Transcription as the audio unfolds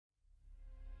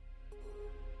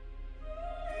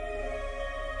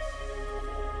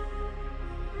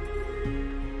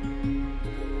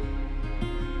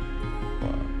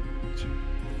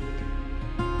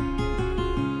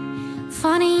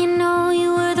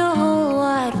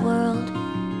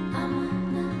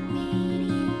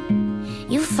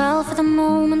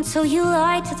So you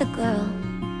lied to the girl.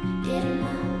 Didn't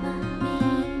want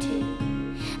me to.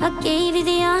 I gave you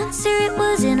the answer, it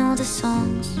was in all the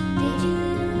songs. Did you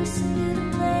even listen to the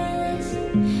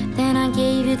playlist? Then I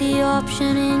gave you the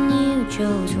option and you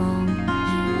chose wrong.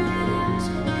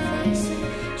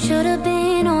 Should've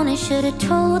been honest, should've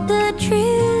told the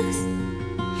truth.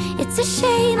 It's a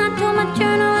shame I told my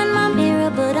journal in my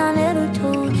mirror, but I never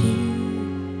told you.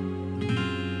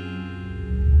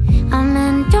 I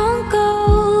meant don't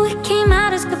go, it came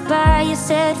out as goodbye. You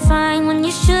said fine when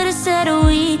you should've said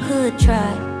we could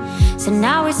try. So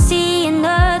now we're seeing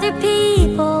other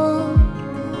people,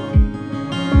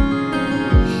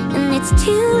 and it's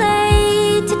too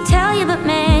late to tell you, but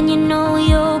man, you know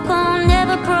Yoko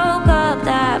never broke up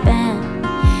that band.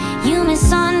 You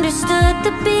misunderstood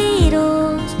the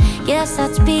Beatles, guess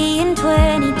that's being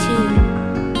 22.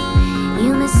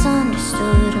 You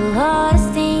misunderstood a lot of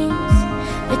things,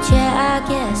 but yeah, I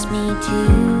guess me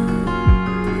too.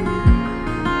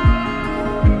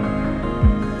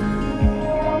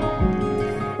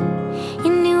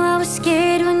 You knew I was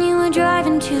scared when you were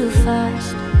driving too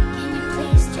fast. Can you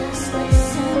please just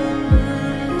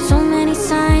listen? So many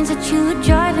signs that you were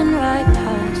driving right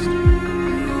past.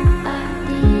 I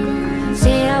didn't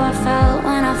say how I felt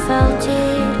when I felt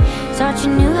it. Thought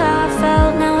you knew how I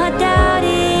felt, now I doubt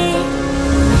it.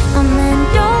 I meant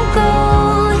don't go,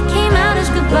 it came out as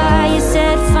goodbye. You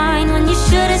said fine when you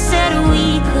should've said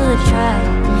we could try.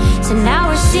 So now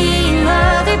we're seeing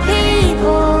other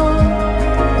people,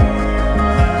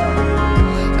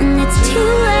 and it's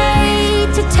too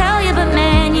late to tell you, but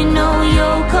man, you know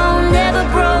Yoko never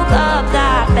broke up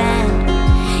that band.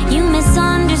 You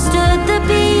misunderstood the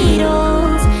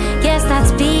Beatles, guess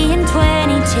that's being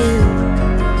 22.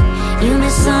 You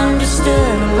misunderstood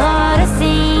a lot of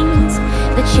things,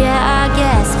 but yeah, I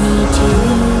guess me too.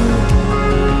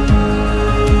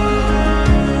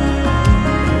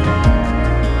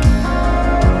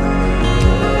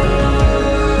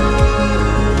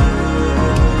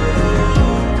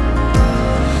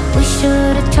 We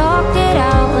should've talked it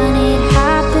out when it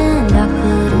happened. I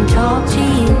couldn't talk to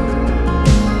you.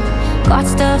 Got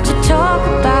stuff to talk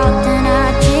about, then I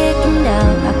chickened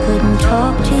out. I couldn't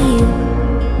talk to you.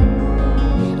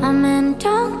 I meant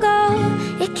don't go,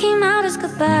 it came out as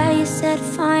goodbye. You said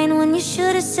fine when you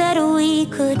should've said we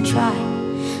could try.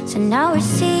 So now we're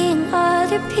seeing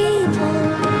other people,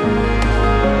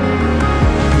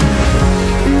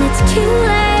 and it's too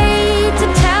late to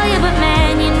tell you, but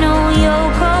man, you know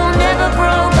Yoko never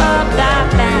broke up that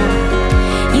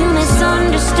band. You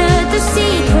misunderstood the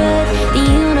secret, the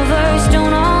universe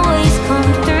don't always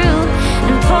come through.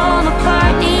 And Paul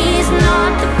McCartney's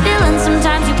not the villain,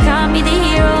 sometimes you can't be the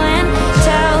hero and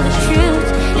tell the truth.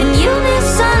 And you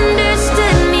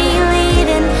misunderstood me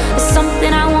leaving was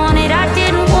something I wanted, I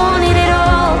didn't want it at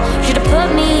all. Should've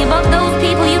put me above those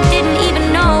people you didn't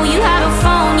even know. You had a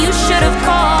phone, you should've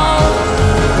called.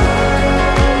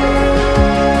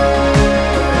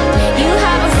 You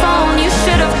had a phone, you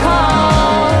should've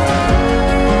called.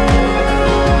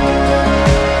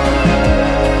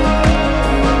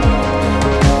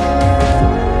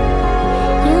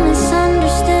 You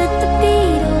misunderstood the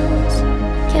Beatles,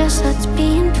 guess that's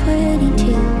being 22.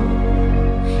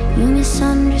 You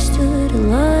misunderstood a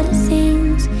lot of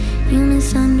things, you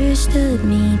misunderstood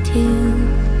me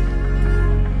too.